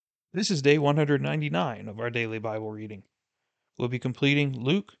This is day 199 of our daily Bible reading. We'll be completing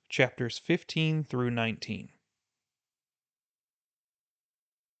Luke chapters 15 through 19.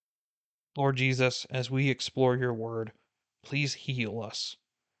 Lord Jesus, as we explore your word, please heal us.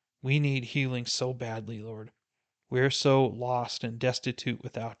 We need healing so badly, Lord. We are so lost and destitute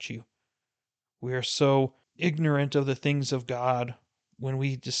without you. We are so ignorant of the things of God when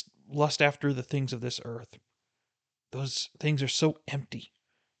we just lust after the things of this earth. Those things are so empty,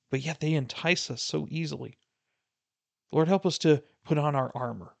 but yet they entice us so easily. Lord, help us to put on our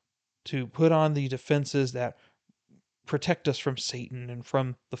armor, to put on the defenses that protect us from Satan and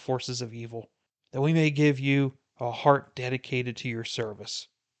from the forces of evil, that we may give you a heart dedicated to your service.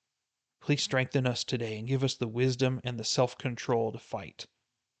 Please strengthen us today and give us the wisdom and the self-control to fight.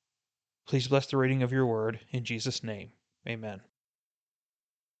 Please bless the reading of your word. In Jesus' name, amen.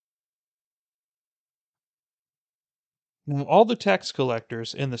 Now all the tax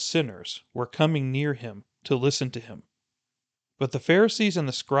collectors and the sinners were coming near him to listen to him. But the Pharisees and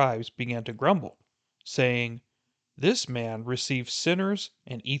the scribes began to grumble, saying, "This man receives sinners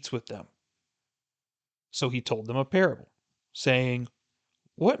and eats with them." So he told them a parable, saying,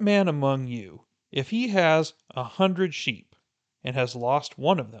 "What man among you, if he has 100 sheep, and has lost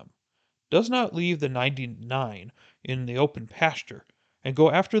one of them, does not leave the 99 in the open pasture, and go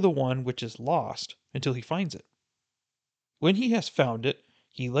after the one which is lost until he finds it? When he has found it,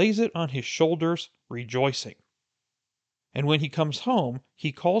 he lays it on his shoulders, rejoicing. And when he comes home,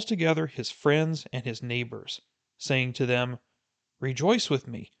 he calls together his friends and his neighbors, saying to them, 'Rejoice with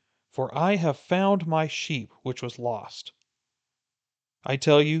me, for I have found my sheep which was lost.' I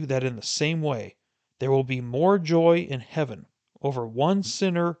tell you that in the same way there will be more joy in heaven over one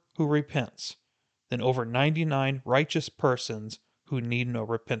sinner who repents than over 99 righteous persons who need no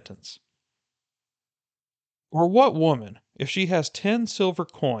repentance. Or what woman, if she has 10 silver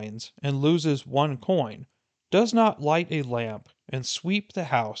coins and loses one coin, does not light a lamp and sweep the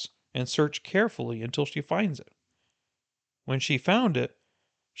house and search carefully until she finds it? When she found it,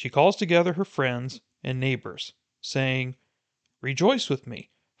 she calls together her friends and neighbors, saying, 'Rejoice with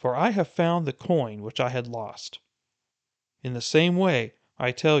me, for I have found the coin which I had lost.' In the same way,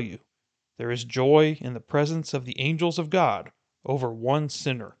 I tell you, there is joy in the presence of the angels of God over one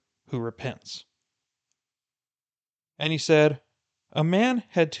sinner who repents." And he said, "A man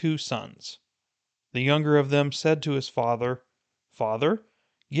had 2 sons. The younger of them said to his father, 'Father,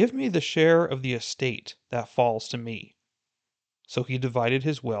 give me the share of the estate that falls to me.' So he divided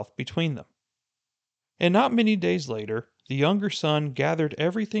his wealth between them. And not many days later, the younger son gathered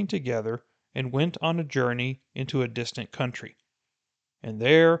everything together and went on a journey into a distant country. And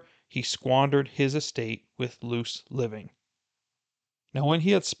there he squandered his estate with loose living. Now when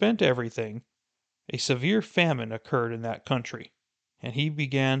he had spent everything, a severe famine occurred in that country, and he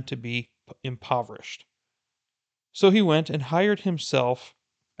began to be impoverished. So he went and hired himself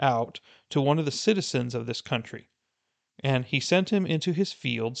out to one of the citizens of this country, and he sent him into his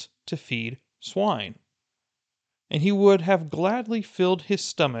fields to feed swine. And he would have gladly filled his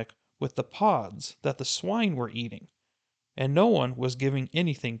stomach with the pods that the swine were eating, and no one was giving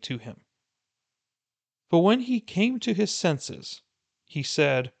anything to him. But when he came to his senses, he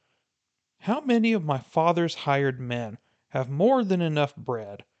said, 'How many of my father's hired men have more than enough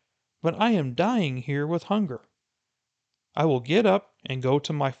bread, but I am dying here with hunger? I will get up and go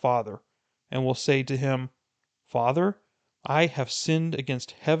to my father, and will say to him, Father, I have sinned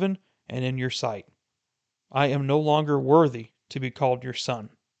against heaven and in your sight. I am no longer worthy to be called your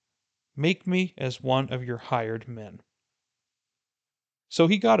son. Make me as one of your hired men.' So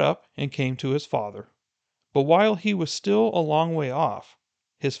he got up and came to his father. But while he was still a long way off,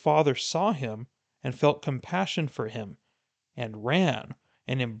 his father saw him and felt compassion for him, and ran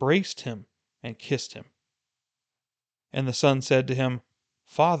and embraced him and kissed him. And the son said to him,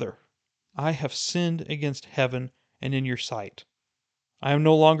 'Father, I have sinned against heaven and in your sight. I am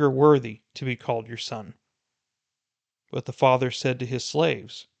no longer worthy to be called your son.' But the father said to his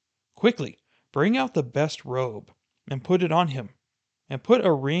slaves, 'Quickly, bring out the best robe, and put it on him, and put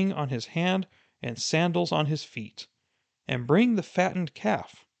a ring on his hand and sandals on his feet, and bring the fattened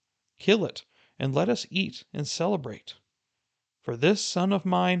calf. Kill it, and let us eat and celebrate. For this son of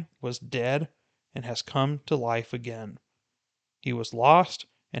mine was dead and has come to life again. He was lost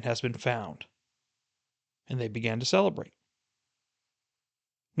and has been found.' And they began to celebrate.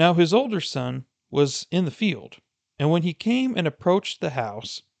 Now his older son was in the field, and when he came and approached the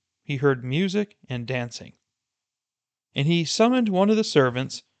house, he heard music and dancing. And he summoned one of the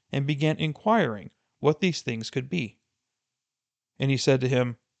servants and began inquiring what these things could be. And he said to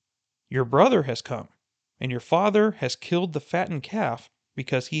him, 'Your brother has come, and your father has killed the fattened calf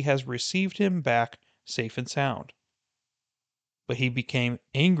because he has received him back safe and sound." But he became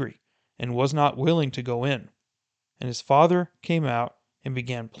angry and was not willing to go in. And his father came out and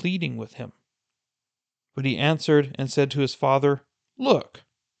began pleading with him. But he answered and said to his father, "Look,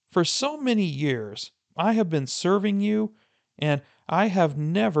 for so many years I have been serving you, and I have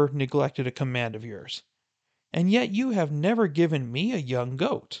never neglected a command of yours. And yet you have never given me a young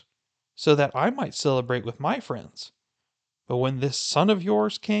goat, so that I might celebrate with my friends. But when this son of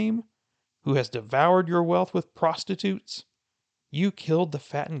yours came, who has devoured your wealth with prostitutes, you killed the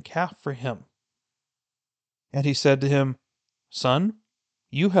fattened calf for him." And he said to him, "Son,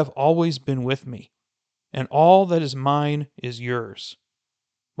 you have always been with me, and all that is mine is yours.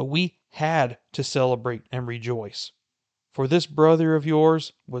 But we had to celebrate and rejoice, for this brother of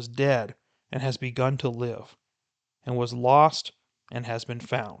yours was dead and has begun to live, and was lost and has been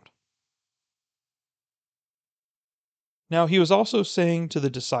found." Now he was also saying to the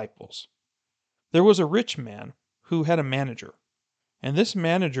disciples, "There was a rich man who had a manager, and this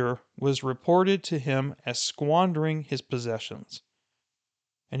manager was reported to him as squandering his possessions.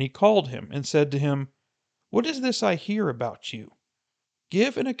 And he called him and said to him, 'What is this I hear about you?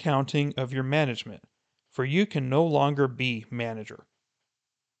 Give an accounting of your management, for you can no longer be manager.'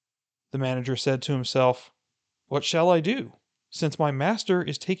 The manager said to himself, 'What shall I do, since my master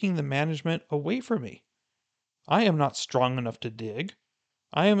is taking the management away from me? I am not strong enough to dig.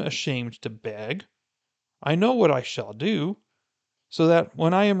 I am ashamed to beg. I know what I shall do, so that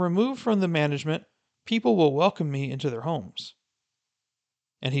when I am removed from the management, people will welcome me into their homes.'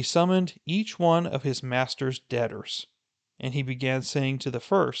 And he summoned each one of his master's debtors. And he began saying to the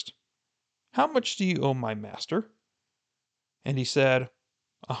first, 'How much do you owe my master?' And he said,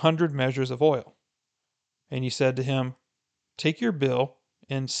 100 measures of oil.' And he said to him, 'Take your bill,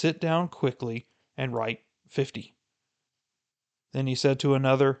 and sit down quickly, and write 50. Then he said to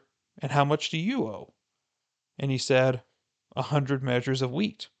another, 'And how much do you owe?' And he said, 100 measures of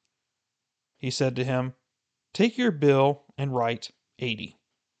wheat.' He said to him, 'Take your bill, and write 80.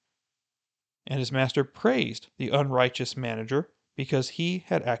 And his master praised the unrighteous manager because he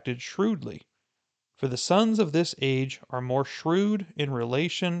had acted shrewdly. For the sons of this age are more shrewd in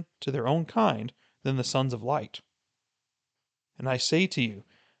relation to their own kind than the sons of light. And I say to you,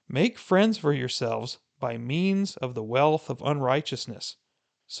 make friends for yourselves by means of the wealth of unrighteousness,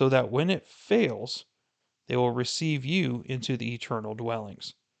 so that when it fails, they will receive you into the eternal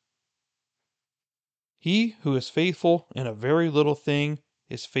dwellings. He who is faithful in a very little thing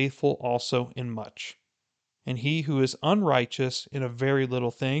is faithful also in much. And he who is unrighteous in a very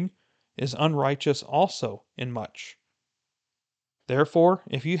little thing is unrighteous also in much. Therefore,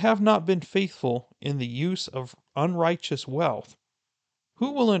 if you have not been faithful in the use of unrighteous wealth,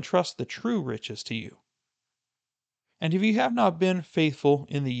 who will entrust the true riches to you? And if you have not been faithful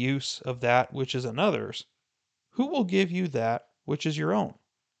in the use of that which is another's, who will give you that which is your own?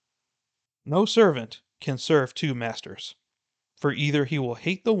 No servant can serve two masters, for either he will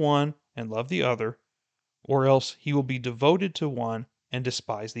hate the one and love the other, or else he will be devoted to one and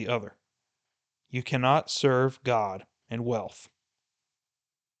despise the other. You cannot serve God and wealth."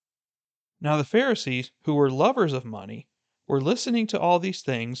 Now the Pharisees, who were lovers of money, were listening to all these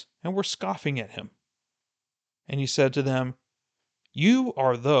things and were scoffing at him. And he said to them, "You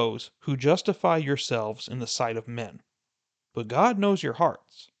are those who justify yourselves in the sight of men, but God knows your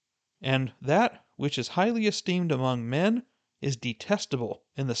hearts, and that which is highly esteemed among men is detestable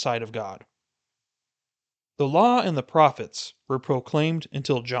in the sight of God. The law and the prophets were proclaimed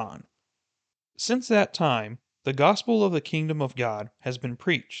until John. Since that time, the gospel of the kingdom of God has been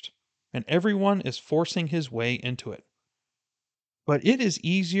preached, and everyone is forcing his way into it. But it is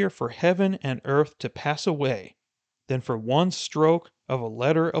easier for heaven and earth to pass away than for one stroke of a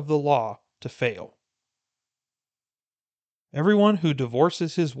letter of the law to fail. Everyone who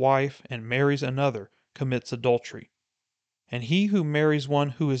divorces his wife and marries another commits adultery, and he who marries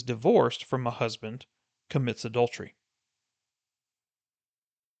one who is divorced from a husband commits adultery.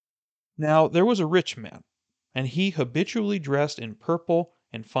 Now there was a rich man, and he habitually dressed in purple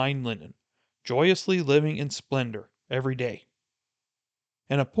and fine linen, joyously living in splendor every day.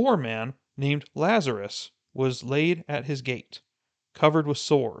 And a poor man named Lazarus was laid at his gate, covered with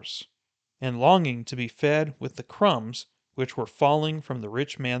sores, and longing to be fed with the crumbs which were falling from the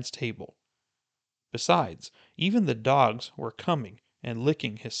rich man's table. Besides, even the dogs were coming and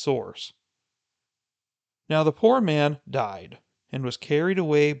licking his sores. Now the poor man died, and was carried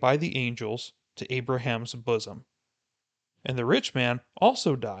away by the angels to Abraham's bosom. And the rich man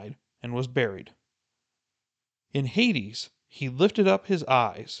also died and was buried. In Hades he lifted up his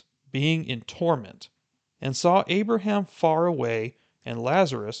eyes, being in torment, and saw Abraham far away and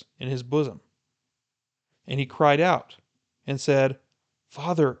Lazarus in his bosom. And he cried out and said,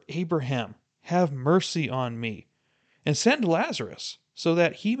 Father Abraham, have mercy on me, and send Lazarus, so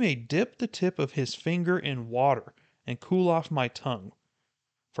that he may dip the tip of his finger in water and cool off my tongue,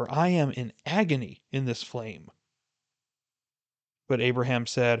 for I am in agony in this flame. But Abraham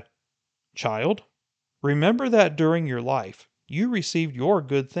said, Child, remember that during your life you received your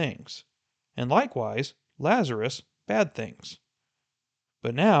good things, and likewise Lazarus bad things.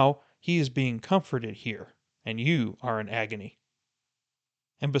 But now he is being comforted here, and you are in agony.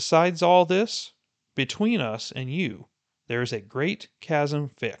 And besides all this, between us and you there is a great chasm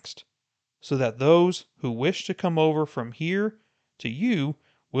fixed, so that those who wish to come over from here to you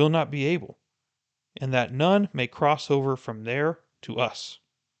will not be able, and that none may cross over from there to us.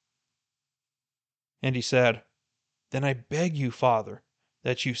 And he said, Then I beg you, Father,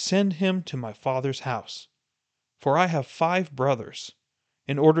 that you send him to my father's house, for I have 5 brothers,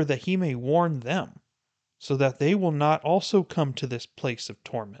 in order that he may warn them, so that they will not also come to this place of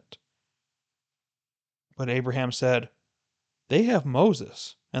torment. But Abraham said, They have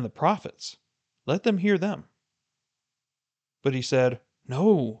Moses and the prophets. Let them hear them. But he said,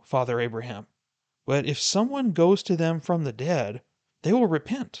 No, Father Abraham, but if someone goes to them from the dead, they will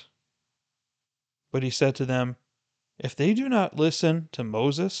repent. But he said to them, If they do not listen to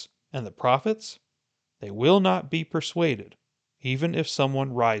Moses and the prophets, they will not be persuaded, even if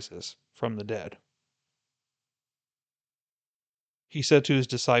someone rises from the dead. He said to his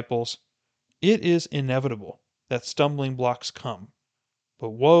disciples, It is inevitable that stumbling blocks come, but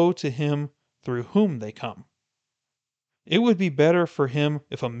woe to him through whom they come. It would be better for him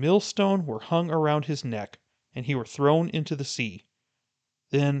if a millstone were hung around his neck and he were thrown into the sea,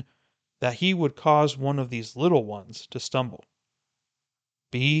 than that he would cause one of these little ones to stumble.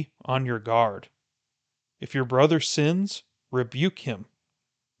 Be on your guard. If your brother sins, rebuke him,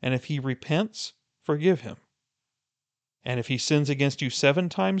 and if he repents, forgive him. And if he sins against you 7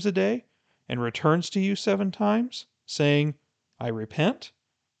 times a day, and returns to you 7 times, saying, I repent,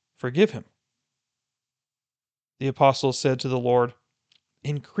 forgive him. The apostles said to the Lord,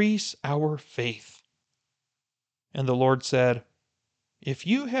 Increase our faith. And the Lord said, If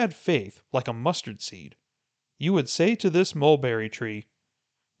you had faith like a mustard seed, you would say to this mulberry tree,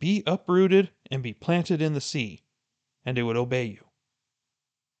 Be uprooted and be planted in the sea, and it would obey you.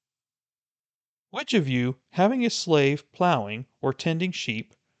 Which of you, having a slave plowing or tending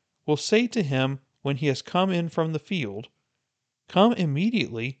sheep, will say to him when he has come in from the field, Come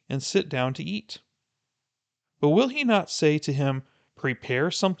immediately and sit down to eat? But will he not say to him,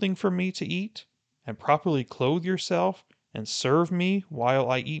 Prepare something for me to eat, and properly clothe yourself, and serve me while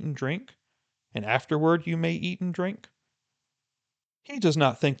I eat and drink, and afterward you may eat and drink? He does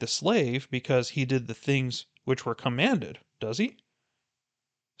not thank the slave because he did the things which were commanded, does he?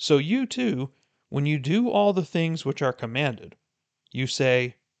 So you too, when you do all the things which are commanded, you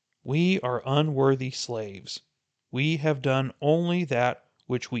say, We are unworthy slaves. We have done only that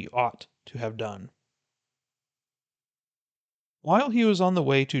which we ought to have done. While he was on the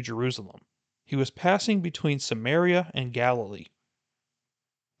way to Jerusalem, he was passing between Samaria and Galilee.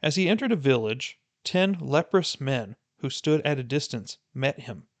 As he entered a village, 10 leprous men who stood at a distance met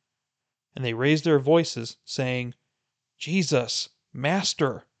him, and they raised their voices, saying, Jesus,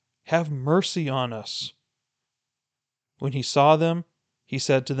 Master, have mercy on us. When he saw them, he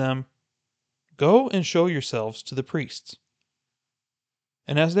said to them, Go and show yourselves to the priests.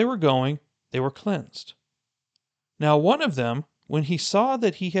 And as they were going, they were cleansed. Now one of them, when he saw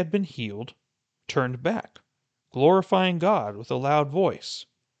that he had been healed, turned back, glorifying God with a loud voice,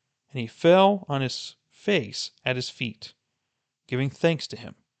 and he fell on his face at his feet, giving thanks to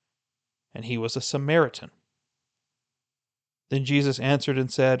him. And he was a Samaritan. Then Jesus answered and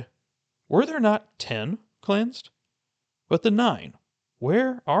said, Were there not 10 cleansed? But the 9,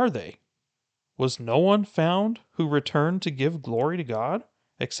 where are they? Was no one found who returned to give glory to God,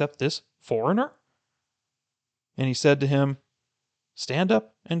 except this foreigner? And he said to him, Stand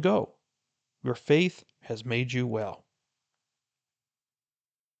up and go. Your faith has made you well.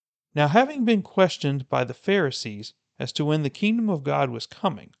 Now having been questioned by the Pharisees as to when the kingdom of God was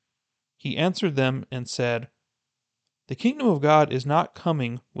coming, he answered them and said, The kingdom of God is not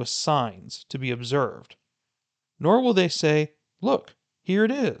coming with signs to be observed, nor will they say, Look, here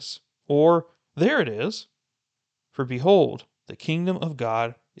it is, or there it is. For behold, the kingdom of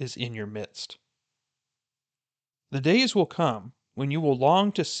God is in your midst. The days will come when you will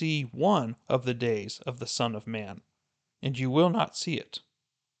long to see one of the days of the Son of Man, and you will not see it.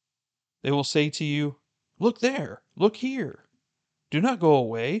 They will say to you, Look there, look here. Do not go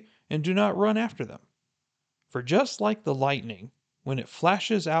away, and do not run after them. For just like the lightning, when it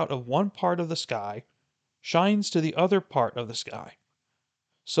flashes out of one part of the sky, shines to the other part of the sky.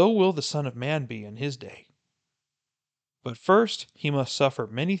 So will the Son of Man be in his day. But first he must suffer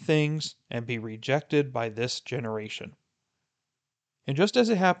many things and be rejected by this generation. And just as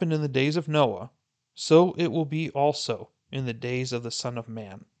it happened in the days of Noah, so it will be also in the days of the Son of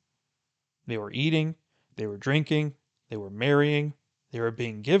Man. They were eating, they were drinking, they were marrying, they were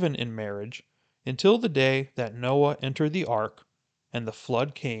being given in marriage, until the day that Noah entered the ark, and the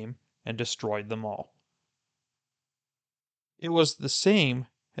flood came and destroyed them all. It was the same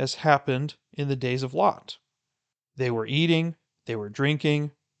as happened in the days of Lot. They were eating, they were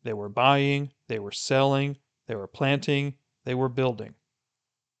drinking, they were buying, they were selling, they were planting, they were building.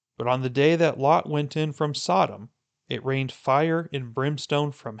 But on the day that Lot went in from Sodom, it rained fire and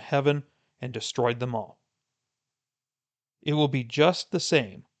brimstone from heaven and destroyed them all. It will be just the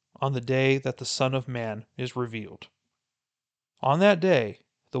same on the day that the Son of Man is revealed. On that day,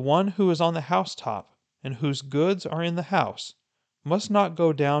 the one who is on the housetop and whose goods are in the house must not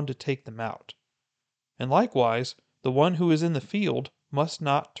go down to take them out. And likewise, the one who is in the field must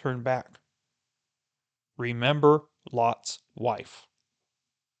not turn back. Remember Lot's wife.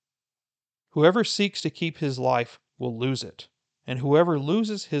 Whoever seeks to keep his life will lose it, and whoever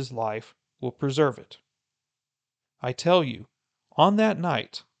loses his life will preserve it. I tell you, on that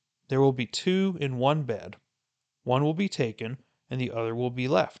night there will be two in one bed. One will be taken, and the other will be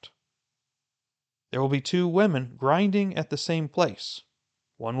left. There will be two women grinding at the same place.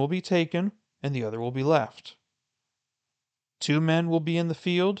 One will be taken, and the other will be left. Two men will be in the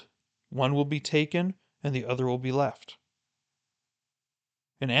field. One will be taken, and the other will be left.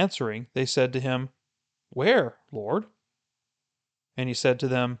 In answering, they said to him, Where, Lord? And he said to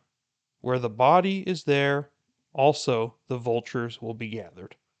them, Where the body is there, also the vultures will be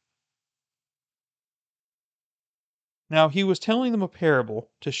gathered. Now he was telling them a parable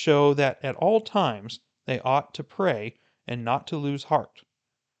to show that at all times they ought to pray and not to lose heart,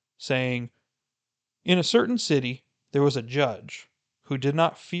 saying, In a certain city there was a judge who did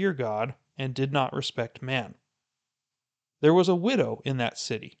not fear God and did not respect man. There was a widow in that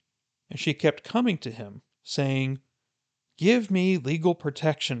city, and she kept coming to him, saying, Give me legal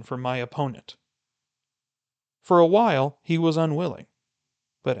protection from my opponent. For a while he was unwilling,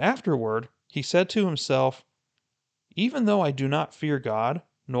 but afterward he said to himself, Even though I do not fear God,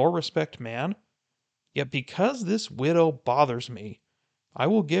 nor respect man, yet because this widow bothers me, I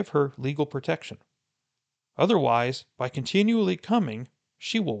will give her legal protection. Otherwise, by continually coming,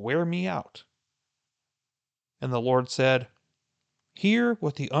 she will wear me out. And the Lord said, Hear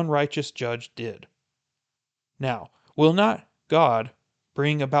what the unrighteous judge did. Now, will not God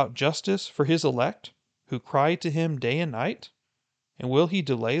bring about justice for his elect, who cry to him day and night? And will he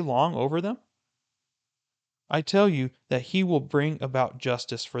delay long over them? I tell you that he will bring about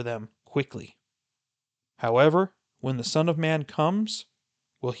justice for them quickly. However, when the Son of Man comes,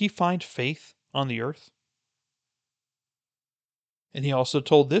 will he find faith on the earth? And he also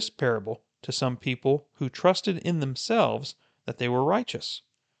told this parable to some people who trusted in themselves that they were righteous,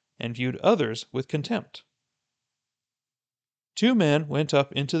 and viewed others with contempt. Two men went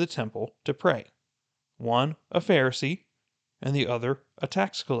up into the temple to pray, one a Pharisee, and the other a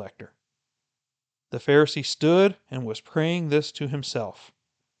tax collector. The Pharisee stood and was praying this to himself,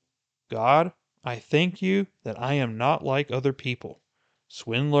 God, I thank you that I am not like other people,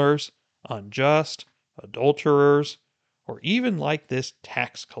 swindlers, unjust, adulterers, or even like this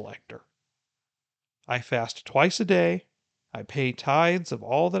tax collector. I fast twice a day, I pay tithes of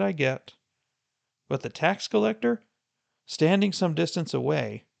all that I get. But the tax collector, standing some distance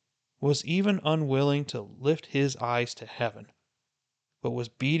away, was even unwilling to lift his eyes to heaven, but was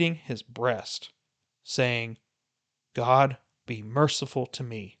beating his breast, saying, God, be merciful to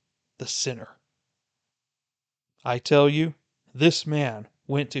me, the sinner. I tell you, this man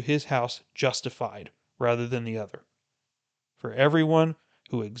went to his house justified rather than the other. For everyone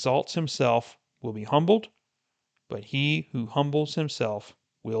who exalts himself will be humbled, but he who humbles himself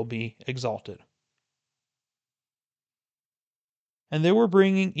will be exalted. And they were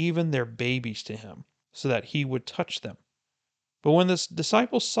bringing even their babies to him, so that he would touch them. But when the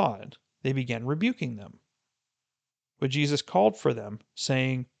disciples saw it, they began rebuking them. But Jesus called for them,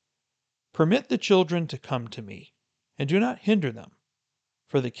 saying, Permit the children to come to me, and do not hinder them,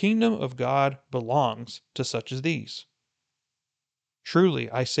 for the kingdom of God belongs to such as these. Truly,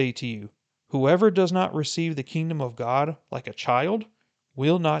 I say to you, whoever does not receive the kingdom of God like a child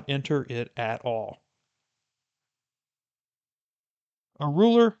will not enter it at all. A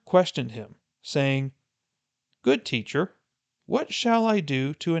ruler questioned him, saying, Good teacher, what shall I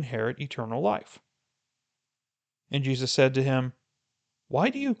do to inherit eternal life? And Jesus said to him, "Why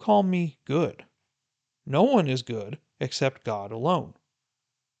do you call me good? No one is good except God alone.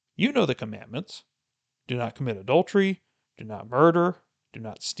 You know the commandments: do not commit adultery, do not murder, do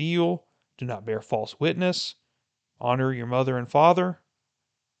not steal, do not bear false witness, honor your mother and father."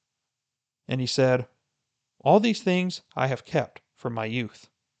 And he said, "All these things I have kept from my youth."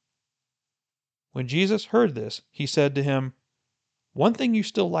 When Jesus heard this, he said to him, "One thing you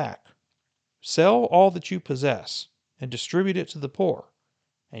still lack. Sell all that you possess and distribute it to the poor,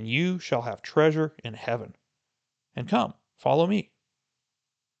 and you shall have treasure in heaven. And come, follow me."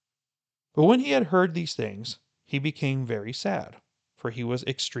 But when he had heard these things, he became very sad, for he was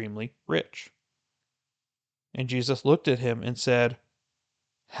extremely rich. And Jesus looked at him and said,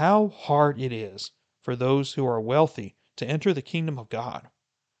 "How hard it is for those who are wealthy to enter the kingdom of God.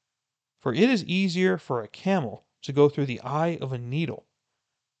 For it is easier for a camel to go through the eye of a needle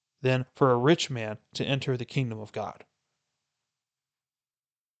than for a rich man to enter the kingdom of God."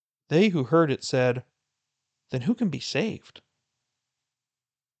 They who heard it said, "Then who can be saved?"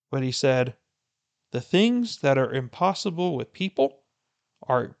 But he said, "The things that are impossible with people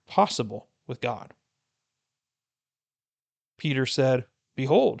are possible with God." Peter said,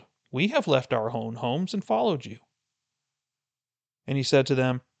 "Behold, we have left our own homes and followed you." And he said to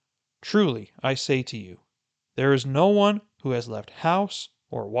them, "Truly I say to you, there is no one who has left house,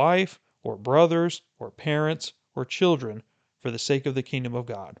 or wife, or brothers, or parents, or children, for the sake of the kingdom of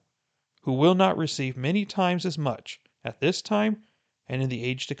God, who will not receive many times as much at this time and in the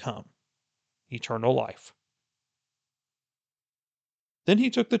age to come, eternal life." Then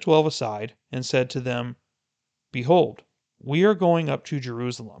he took the 12 aside and said to them, "Behold, we are going up to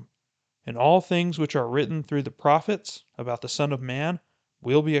Jerusalem, and all things which are written through the prophets about the Son of Man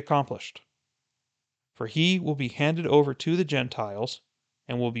will be accomplished. For he will be handed over to the Gentiles,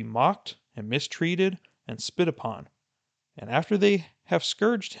 and will be mocked and mistreated and spit upon, and after they have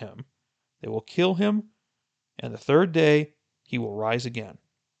scourged him, they will kill him, and the third day he will rise again."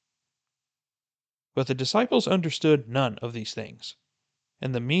 But the disciples understood none of these things,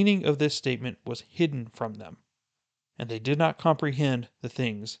 and the meaning of this statement was hidden from them, and they did not comprehend the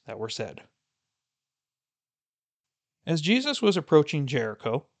things that were said. As Jesus was approaching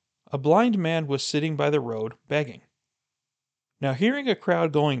Jericho, a blind man was sitting by the road begging. Now, hearing a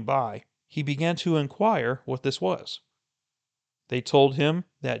crowd going by, he began to inquire what this was. They told him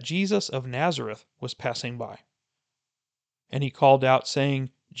that Jesus of Nazareth was passing by. And he called out,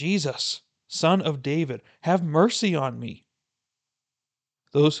 saying, "Jesus, Son of David, have mercy on me."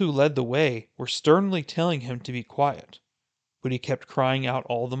 Those who led the way were sternly telling him to be quiet, but he kept crying out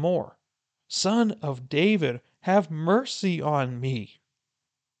all the more, "Son of David, have mercy on me."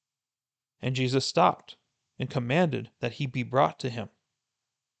 And Jesus stopped and commanded that he be brought to him.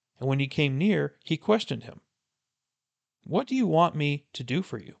 And when he came near, he questioned him, "What do you want me to do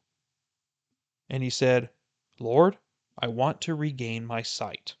for you?" And he said, "Lord, I want to regain my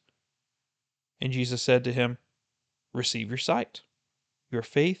sight." And Jesus said to him, "Receive your sight. Your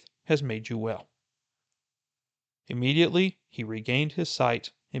faith has made you well." Immediately he regained his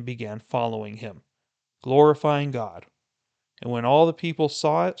sight and began following him, glorifying God. And when all the people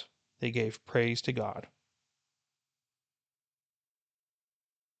saw it, they gave praise to God.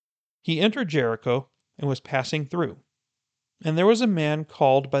 He entered Jericho and was passing through. And there was a man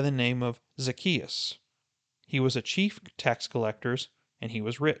called by the name of Zacchaeus. He was a chief tax collector, and he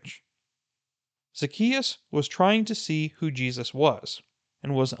was rich. Zacchaeus was trying to see who Jesus was,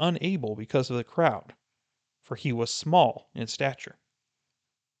 and was unable because of the crowd, for he was small in stature.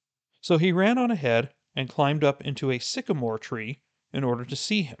 So he ran on ahead and climbed up into a sycamore tree in order to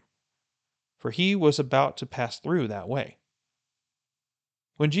see him, for he was about to pass through that way.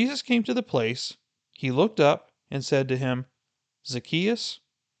 When Jesus came to the place, he looked up and said to him, "Zacchaeus,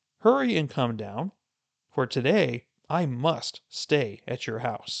 hurry and come down, for today I must stay at your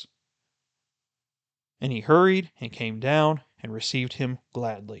house." And he hurried and came down and received him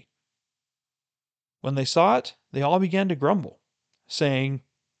gladly. When they saw it, they all began to grumble, saying,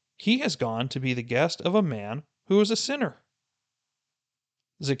 "He has gone to be the guest of a man who is a sinner."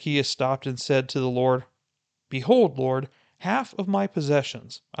 Zacchaeus stopped and said to the Lord, "Behold, Lord, half of my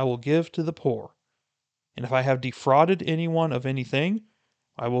possessions I will give to the poor, and if I have defrauded anyone of anything,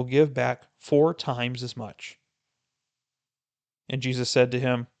 I will give back 4 times as much." And Jesus said to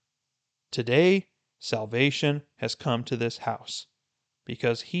him, "Today salvation has come to this house,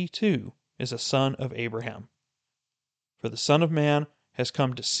 because he too is a son of Abraham. For the Son of Man has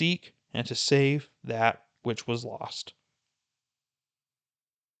come to seek and to save that which was lost."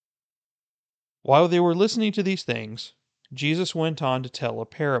 While they were listening to these things, Jesus went on to tell a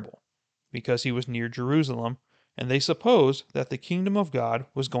parable, because he was near Jerusalem, and they supposed that the kingdom of God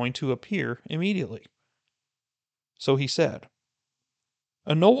was going to appear immediately. So he said,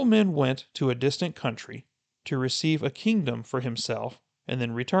 "A nobleman went to a distant country to receive a kingdom for himself and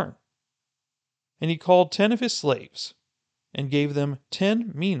then return. And he called 10 of his slaves, and gave them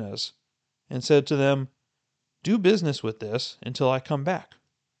 10 minas, and said to them, 'Do business with this until I come back.'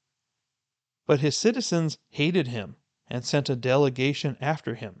 But his citizens hated him, and sent a delegation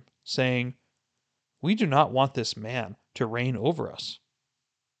after him, saying, 'We do not want this man to reign over us.'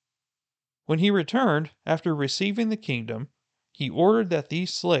 When he returned, after receiving the kingdom, he ordered that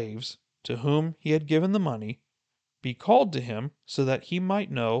these slaves, to whom he had given the money, be called to him, so that he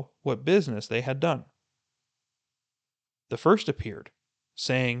might know what business they had done. The first appeared,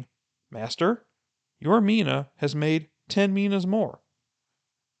 saying, 'Master, your mina has made 10 minas more.'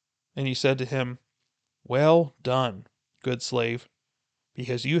 And he said to him, 'Well done, good slave,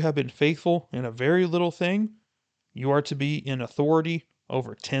 because you have been faithful in a very little thing, you are to be in authority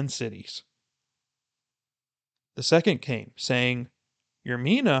over 10 cities.' The second came, saying, 'Your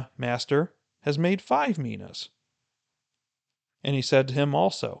mina, master, has made 5 minas.' And he said to him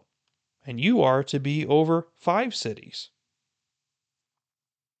also, 'And you are to be over 5 cities.'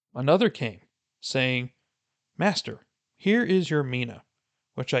 Another came, saying, 'Master, here is your mina,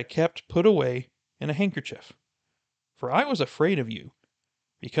 which I kept put away in a handkerchief. For I was afraid of you,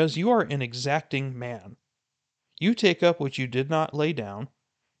 because you are an exacting man. You take up what you did not lay down,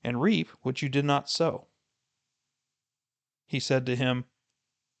 and reap what you did not sow.' He said to him,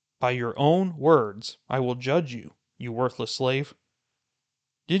 'By your own words I will judge you, you worthless slave.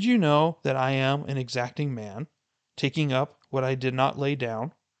 Did you know that I am an exacting man, taking up what I did not lay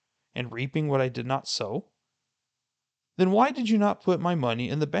down, and reaping what I did not sow? Then why did you not put my money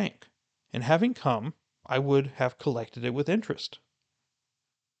in the bank, and having come, I would have collected it with interest?'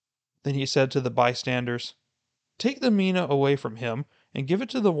 Then he said to the bystanders, 'Take the mina away from him, and give it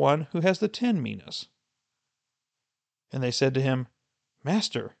to the one who has the 10 minas.' And they said to him,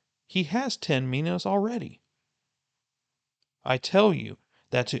 'Master, he has 10 minas already.' I tell you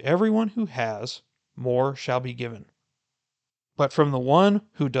that to everyone who has, more shall be given. But from the one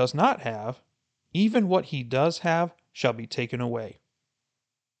who does not have, even what he does have shall be taken away.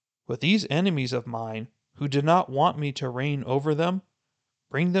 But these enemies of mine, who did not want me to reign over them,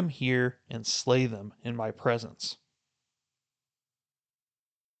 bring them here and slay them in my presence."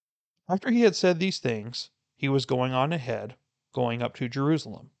 After he had said these things, he was going on ahead, going up to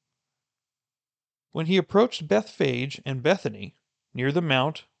Jerusalem. When he approached Bethphage and Bethany, near the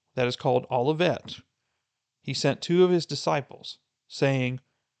mount that is called Olivet, he sent 2 of his disciples, saying,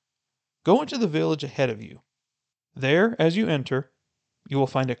 "Go into the village ahead of you. There, as you enter, you will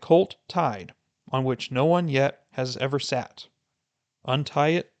find a colt tied, on which no one yet has ever sat. Untie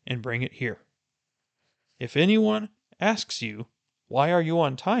it and bring it here. If anyone asks you, 'Why are you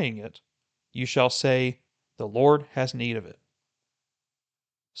untying it?' you shall say, 'The Lord has need of it.'"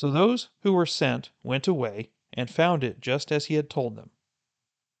 So those who were sent went away and found it just as he had told them.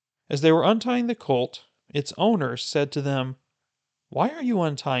 As they were untying the colt, its owner said to them, "Why are you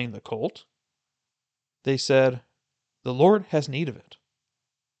untying the colt?" They said, "The Lord has need of it."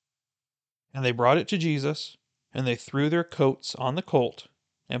 And they brought it to Jesus, and they threw their coats on the colt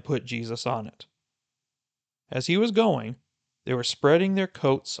and put Jesus on it. As he was going, they were spreading their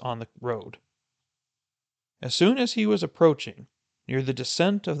coats on the road. As soon as he was approaching, near the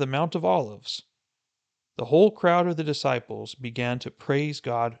descent of the Mount of Olives, the whole crowd of the disciples began to praise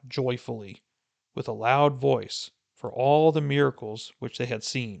God joyfully, with a loud voice, for all the miracles which they had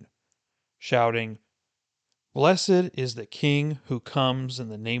seen, shouting, "Blessed is the King who comes in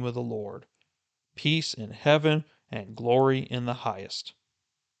the name of the Lord. Peace in heaven and glory in the highest."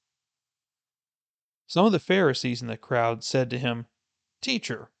 Some of the Pharisees in the crowd said to him,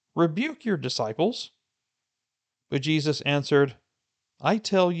 "Teacher, rebuke your disciples." But Jesus answered, "I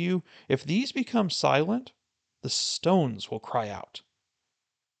tell you, if these become silent, the stones will cry out."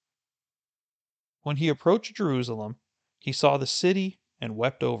 When he approached Jerusalem, he saw the city and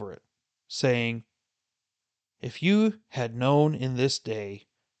wept over it, saying, "If you had known in this day,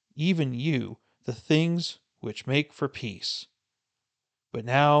 even you, the things which make for peace, but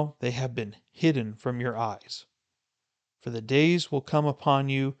now they have been hidden from your eyes. For the days will come upon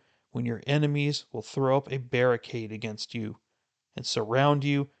you when your enemies will throw up a barricade against you, and surround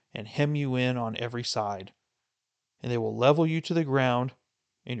you and hem you in on every side, and they will level you to the ground,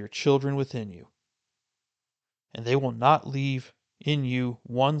 and your children within you. And they will not leave in you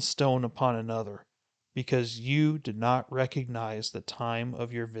one stone upon another, because you did not recognize the time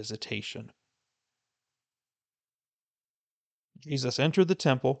of your visitation." Jesus entered the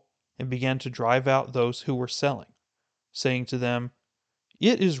temple and began to drive out those who were selling, saying to them,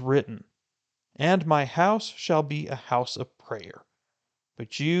 "It is written, 'And my house shall be a house of prayer,'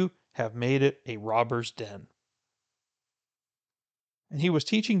 but you have made it a robber's den." And he was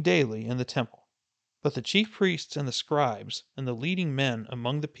teaching daily in the temple. But the chief priests and the scribes and the leading men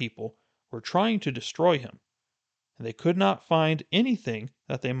among the people were trying to destroy him, and they could not find anything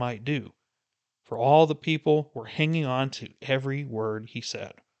that they might do, for all the people were hanging on to every word he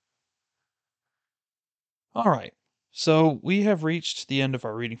said. All right, so we have reached the end of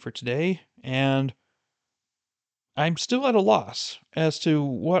our reading for today, and I'm still at a loss as to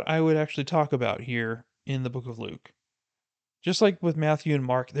what I would actually talk about here in the book of Luke. Just like with Matthew and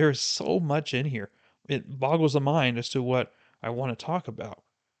Mark, there is so much in here. It boggles the mind as to what I want to talk about.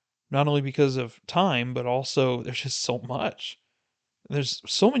 Not only because of time, but also there's just so much. There's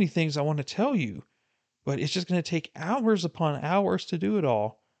so many things I want to tell you, but it's just going to take hours upon hours to do it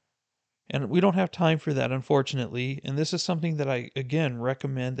all. And we don't have time for that, unfortunately. And this is something that I, again,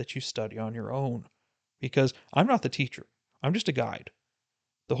 recommend that you study on your own because I'm not the teacher, I'm just a guide.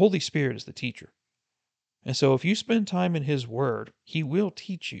 The Holy Spirit is the teacher. And so if you spend time in His Word, He will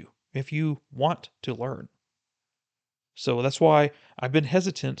teach you if you want to learn. So that's why I've been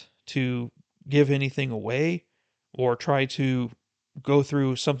hesitant to give anything away or try to go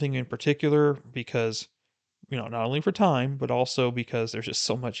through something in particular because, not only for time, but also because there's just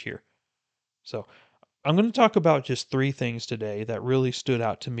so much here. So I'm going to talk about just three things today that really stood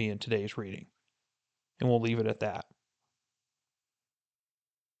out to me in today's reading, and we'll leave it at that.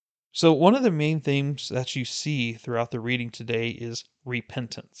 So, one of the main themes that you see throughout the reading today is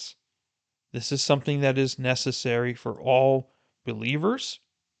repentance. This is something that is necessary for all believers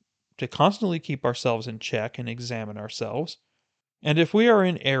to constantly keep ourselves in check and examine ourselves. And if we are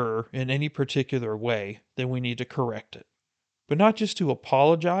in error in any particular way, then we need to correct it. But not just to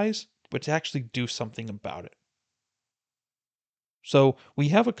apologize, but to actually do something about it. So we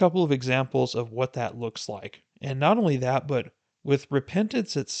have a couple of examples of what that looks like. And not only that, but with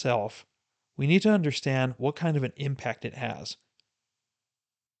repentance itself, we need to understand what kind of an impact it has.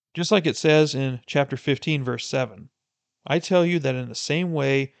 Just like it says in chapter 15, verse 7, I tell you that in the same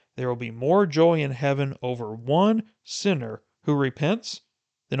way, there will be more joy in heaven over one sinner who repents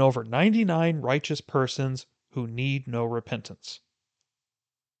than over 99 righteous persons who need no repentance.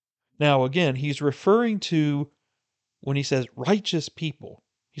 Now, again, he's referring to when he says righteous people,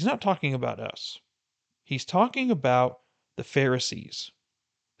 he's not talking about us. He's talking about the Pharisees.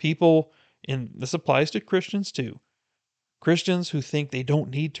 People, and this applies to Christians too, Christians who think they don't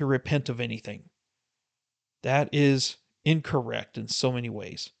need to repent of anything. That is incorrect in so many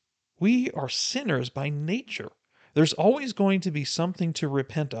ways. We are sinners by nature. There's always going to be something to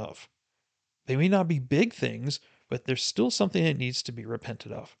repent of. They may not be big things, but there's still something that needs to be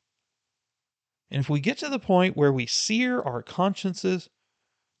repented of. And if we get to the point where we sear our consciences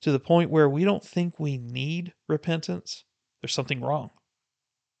to the point where we don't think we need repentance, there's something wrong.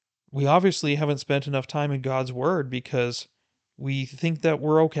 We obviously haven't spent enough time in God's Word because we think that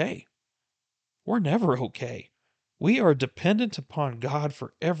we're okay. We're never okay. We are dependent upon God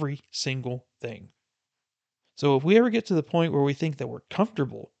for every single thing. So if we ever get to the point where we think that we're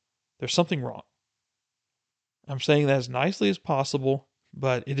comfortable, there's something wrong. I'm saying that as nicely as possible,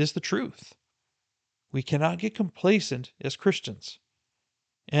 but it is the truth. We cannot get complacent as Christians.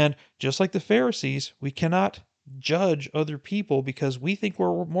 And just like the Pharisees, we cannot judge other people because we think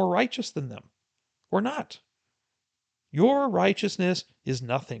we're more righteous than them. We're not. Your righteousness is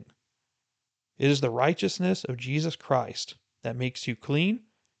nothing. It is the righteousness of Jesus Christ that makes you clean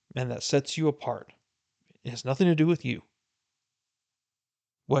and that sets you apart. It has nothing to do with you.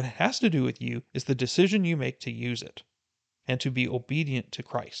 What it has to do with you is the decision you make to use it and to be obedient to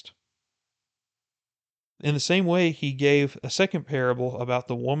Christ. In the same way, he gave a second parable about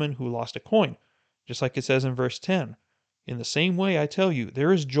the woman who lost a coin, just like it says in verse 10. In the same way, I tell you,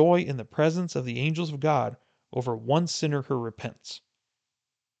 there is joy in the presence of the angels of God over one sinner who repents.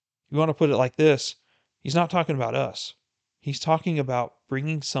 You want to put it like this, he's not talking about us. He's talking about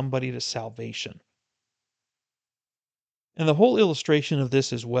bringing somebody to salvation. And the whole illustration of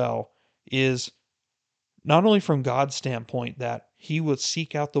this as well is not only from God's standpoint that he would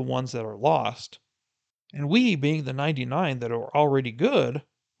seek out the ones that are lost, and we, being the 99 that are already good,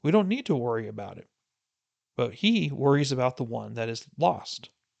 we don't need to worry about it. But he worries about the one that is lost.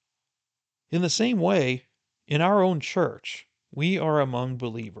 In the same way, in our own church, we are among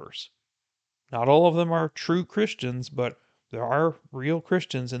believers. Not all of them are true Christians, but there are real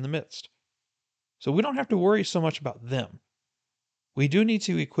Christians in the midst. So we don't have to worry so much about them. We do need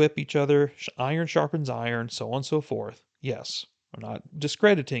to equip each other, iron sharpens iron, so on and so forth. Yes, I'm not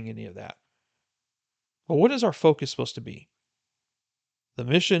discrediting any of that. But what is our focus supposed to be? The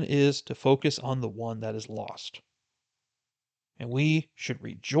mission is to focus on the one that is lost. And we should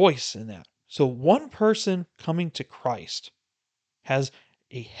rejoice in that. So one person coming to Christ has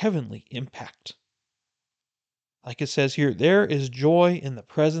a heavenly impact. Like it says here, there is joy in the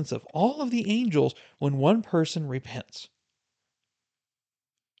presence of all of the angels when one person repents.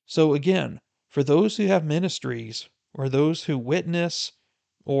 So again, for those who have ministries or those who witness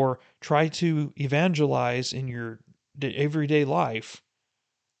or try to evangelize in your everyday life,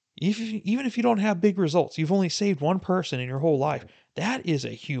 even if you don't have big results, you've only saved one person in your whole life, that is a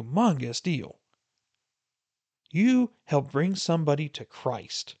humongous deal. You help bring somebody to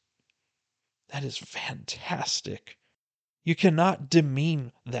Christ. That is fantastic. You cannot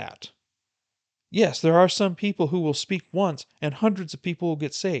demean that. Yes, there are some people who will speak once and hundreds of people will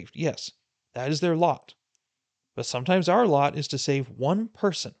get saved. Yes, that is their lot. But sometimes our lot is to save one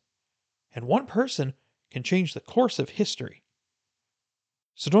person, and one person can change the course of history.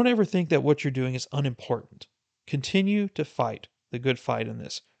 So don't ever think that what you're doing is unimportant. Continue to fight the good fight in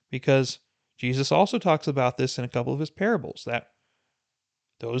this, because Jesus also talks about this in a couple of his parables, that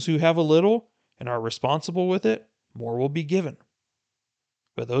those who have a little and are responsible with it, more will be given.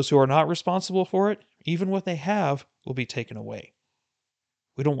 But those who are not responsible for it, even what they have, will be taken away.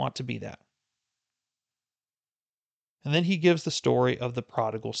 We don't want to be that. And then he gives the story of the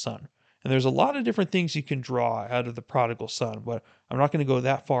prodigal son. And there's a lot of different things you can draw out of the prodigal son, but I'm not going to go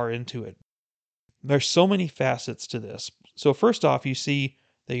that far into it. There's so many facets to this. So first off, you see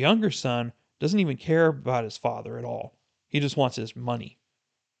the younger son doesn't even care about his father at all. He just wants his money.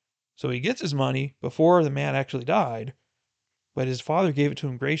 So he gets his money before the man actually died, but his father gave it to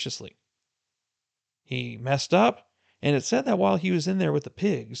him graciously. He messed up, and it said that while he was in there with the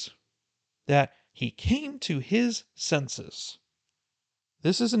pigs, that he came to his senses.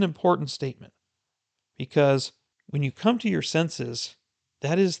 This is an important statement because when you come to your senses,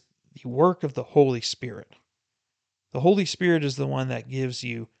 that is the work of the Holy Spirit. The Holy Spirit is the one that gives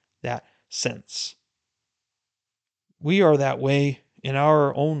you that sense. We are that way in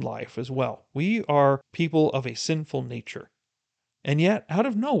our own life as well. We are people of a sinful nature. And yet, out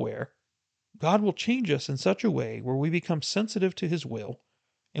of nowhere, God will change us in such a way where we become sensitive to his will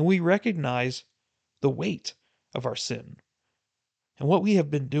and we recognize the weight of our sin. And what we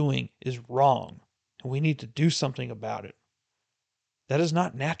have been doing is wrong, and we need to do something about it. That is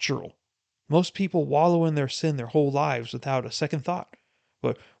not natural. Most people wallow in their sin their whole lives without a second thought,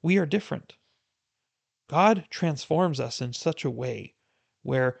 but we are different. God transforms us in such a way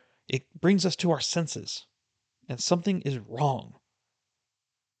where it brings us to our senses, and something is wrong.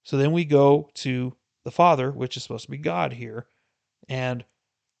 So then we go to the Father, which is supposed to be God here, and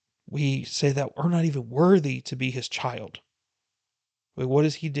we say that we're not even worthy to be his child. But what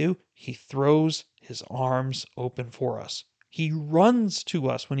does he do? He throws his arms open for us. He runs to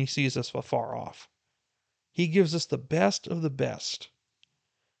us when he sees us afar off. He gives us the best of the best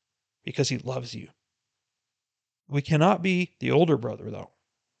because he loves you. We cannot be the older brother, though.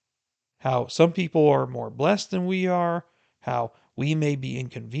 How some people are more blessed than we are, how we may be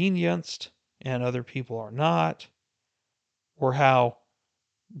inconvenienced and other people are not, or how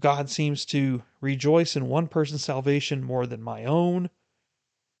God seems to rejoice in one person's salvation more than my own.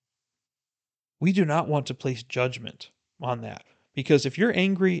 We do not want to place judgment on that, because if you're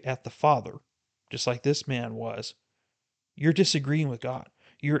angry at the Father, just like this man was, you're disagreeing with God.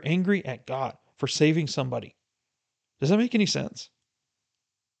 You're angry at God for saving somebody. Does that make any sense?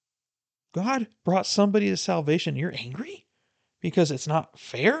 God brought somebody to salvation. You're angry because it's not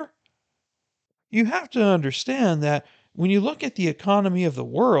fair? You have to understand that when you look at the economy of the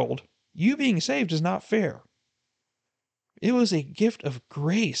world, you being saved is not fair. It was a gift of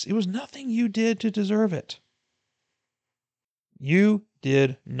grace. It was nothing you did to deserve it. You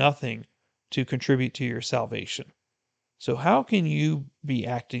did nothing to contribute to your salvation. So how can you be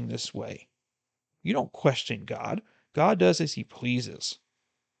acting this way? You don't question God. God does as he pleases.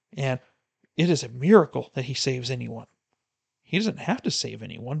 And it is a miracle that he saves anyone. He doesn't have to save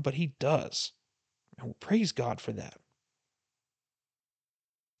anyone, but he does. And we'll praise God for that.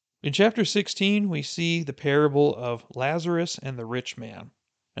 In chapter 16, we see the parable of Lazarus and the rich man.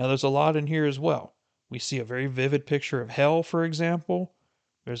 Now, there's a lot in here as well. We see a very vivid picture of hell, for example.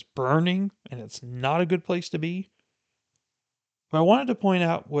 There's burning, and it's not a good place to be. But I wanted to point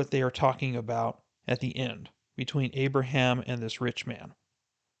out what they are talking about at the end between Abraham and this rich man.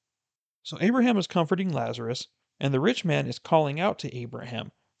 So Abraham is comforting Lazarus, and the rich man is calling out to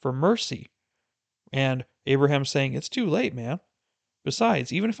Abraham for mercy. And Abraham's saying, it's too late, man.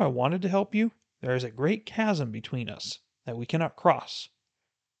 Besides, even if I wanted to help you, there is a great chasm between us. that we cannot cross.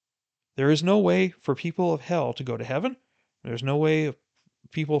 There is no way for people of hell to go to heaven. There's no way of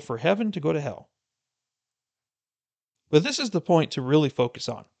people for heaven to go to hell. But this is the point to really focus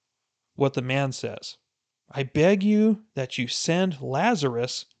on. What the man says. I beg you that you send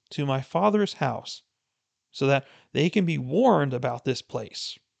Lazarus to my father's house so that they can be warned about this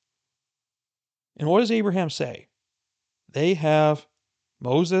place. And what does Abraham say? They have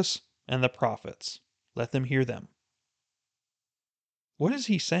Moses and the prophets. Let them hear them. What is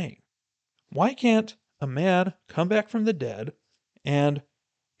he saying? Why can't a man come back from the dead and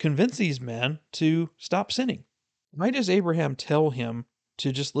convince these men to stop sinning? Why does Abraham tell him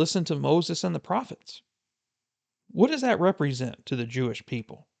to just listen to Moses and the prophets? What does that represent to the Jewish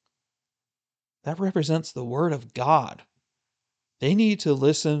people? That represents the Word of God. They need to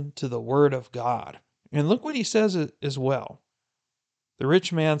listen to the Word of God. And look what he says as well. The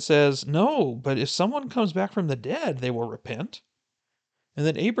rich man says, no, but if someone comes back from the dead, they will repent. And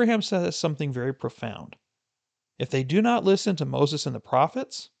then Abraham says something very profound. If they do not listen to Moses and the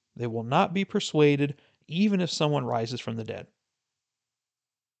prophets, they will not be persuaded, even if someone rises from the dead.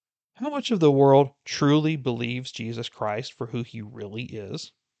 How much of the world truly believes Jesus Christ for who he really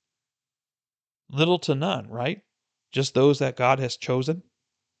is? Little to none, right? Just those that God has chosen.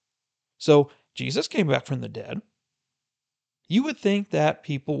 So Jesus came back from the dead. You would think that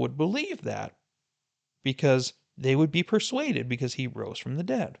people would believe that because they would be persuaded because he rose from the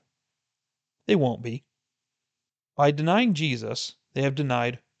dead. They won't be. By denying Jesus, they have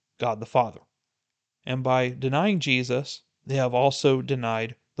denied God the Father. And by denying Jesus, they have also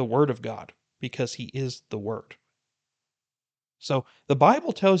denied the Word of God because he is the Word. So the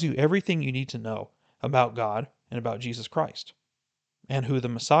Bible tells you everything you need to know about God and about Jesus Christ and who the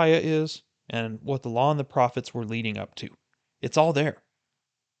Messiah is and what the law and the prophets were leading up to. It's all there.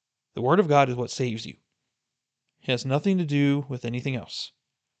 The Word of God is what saves you. It has nothing to do with anything else.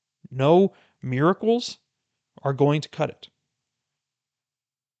 No miracles are going to cut it.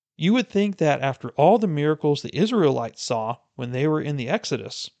 You would think that after all the miracles the Israelites saw when they were in the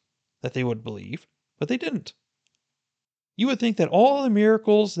Exodus, that they would believe, but they didn't. You would think that all the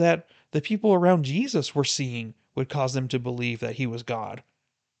miracles that the people around Jesus were seeing would cause them to believe that he was God,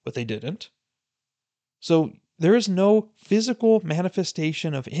 but they didn't. So there is no physical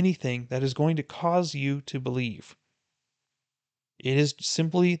manifestation of anything that is going to cause you to believe. It is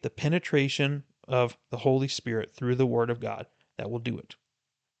simply the penetration of the Holy Spirit through the Word of God that will do it.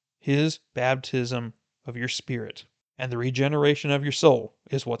 His baptism of your spirit and the regeneration of your soul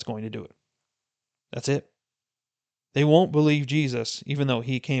is what's going to do it. That's it. They won't believe Jesus even though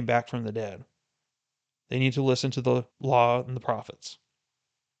he came back from the dead. They need to listen to the law and the prophets.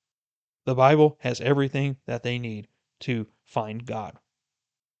 The Bible has everything that they need to find God.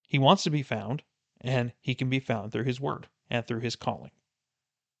 He wants to be found, and he can be found through his word and through his calling.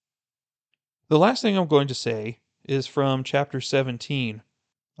 The last thing I'm going to say is from chapter 17,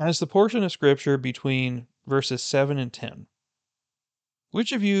 and it's the portion of scripture between verses 7 and 10.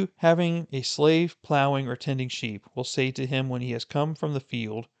 Which of you, having a slave plowing or tending sheep, will say to him when he has come from the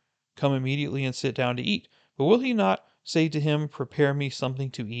field, come immediately and sit down to eat? But will he not say to him, prepare me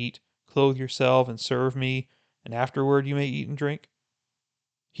something to eat, clothe yourself, and serve me, and afterward you may eat and drink?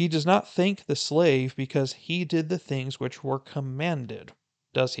 He does not thank the slave because he did the things which were commanded,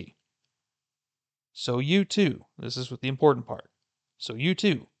 does he? So you too, this is the important part. So you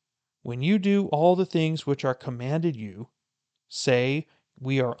too, when you do all the things which are commanded you, say,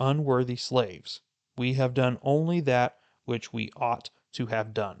 we are unworthy slaves. We have done only that which we ought to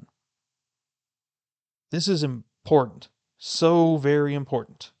have done. This is important. So very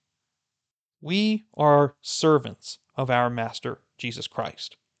important. We are servants of our Master, Jesus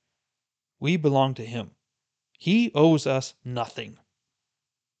Christ. We belong to him. He owes us nothing.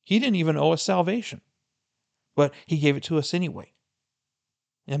 He didn't even owe us salvation, but he gave it to us anyway.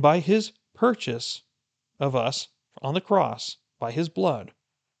 And by his purchase of us on the cross, by his blood,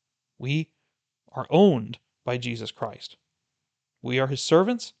 we are owned by Jesus Christ. We are his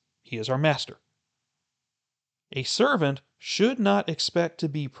servants. He is our master. A servant should not expect to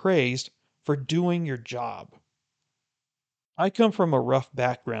be praised for doing your job. I come from a rough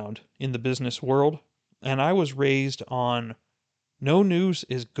background in the business world, and I was raised on no news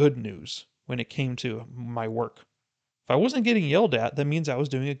is good news when it came to my work. If I wasn't getting yelled at, that means I was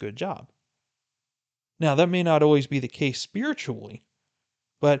doing a good job. Now, that may not always be the case spiritually,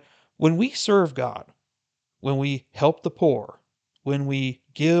 but when we serve God, when we help the poor, when we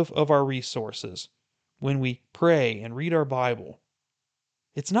give of our resources, when we pray and read our Bible,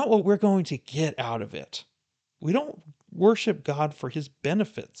 it's not what we're going to get out of it. We don't worship God for his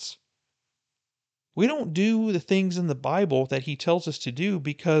benefits. We don't do the things in the Bible that he tells us to do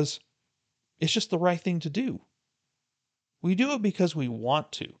because it's just the right thing to do. We do it because we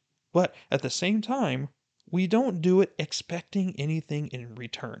want to. But at the same time, we don't do it expecting anything in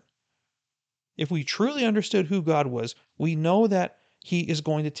return. If we truly understood who God was, we know that he is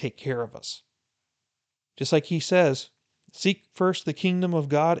going to take care of us. Just like he says, seek first the kingdom of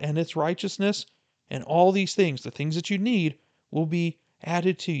God and its righteousness, and all these things, the things that you need, will be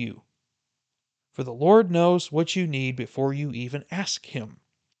added to you. For the Lord knows what you need before you even ask him,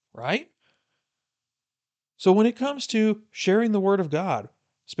 right? So when it comes to sharing the word of God,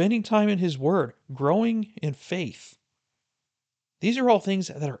 spending time in his word, growing in faith, these are all things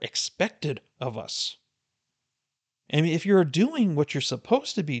that are expected of us. And if you're doing what you're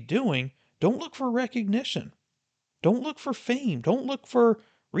supposed to be doing, don't look for recognition. Don't look for fame. Don't look for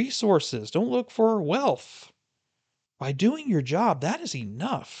resources. Don't look for wealth. By doing your job, that is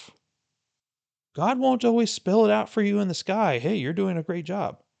enough. God won't always spell it out for you in the sky. Hey, you're doing a great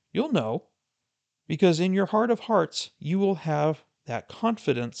job. You'll know because in your heart of hearts, you will have that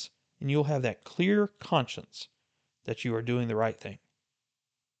confidence and you'll have that clear conscience that you are doing the right thing.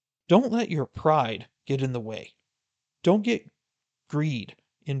 Don't let your pride get in the way. Don't get greed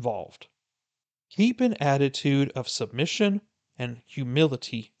involved. Keep an attitude of submission and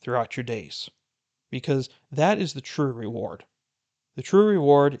humility throughout your days, because that is the true reward. The true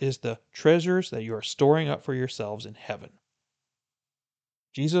reward is the treasures that you are storing up for yourselves in heaven.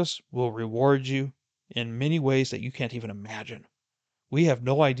 Jesus will reward you in many ways that you can't even imagine. We have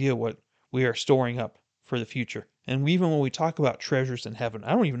no idea what we are storing up for the future. And even when we talk about treasures in heaven,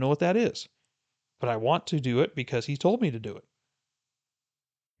 I don't even know what that is. But I want to do it because he told me to do it.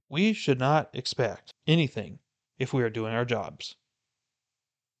 We should not expect anything if we are doing our jobs.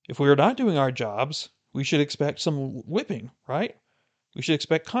 If we are not doing our jobs, we should expect some whipping, right? We should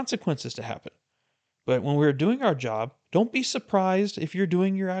expect consequences to happen. But when we're doing our job, don't be surprised if you're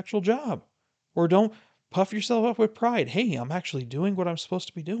doing your actual job. Or don't puff yourself up with pride. Hey, I'm actually doing what I'm supposed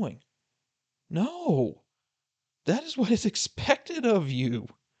to be doing. No, that is what is expected of you.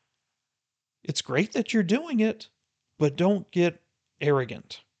 It's great that you're doing it, but don't get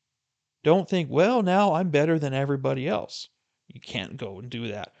arrogant. Don't think, well, now I'm better than everybody else. You can't go and do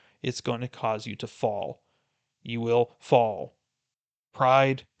that. It's going to cause you to fall. You will fall.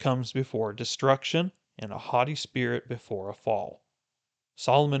 Pride comes before destruction, and a haughty spirit before a fall.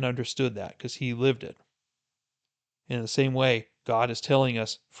 Solomon understood that because he lived it. In the same way, God is telling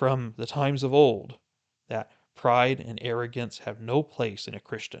us from the times of old that pride and arrogance have no place in a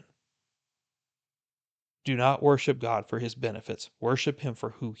Christian. Do not worship God for his benefits. Worship him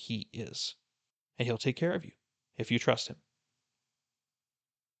for who he is. And he'll take care of you if you trust him.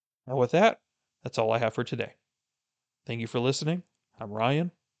 Now, with that, that's all I have for today. Thank you for listening. I'm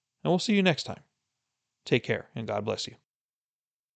Ryan, and we'll see you next time. Take care, and God bless you.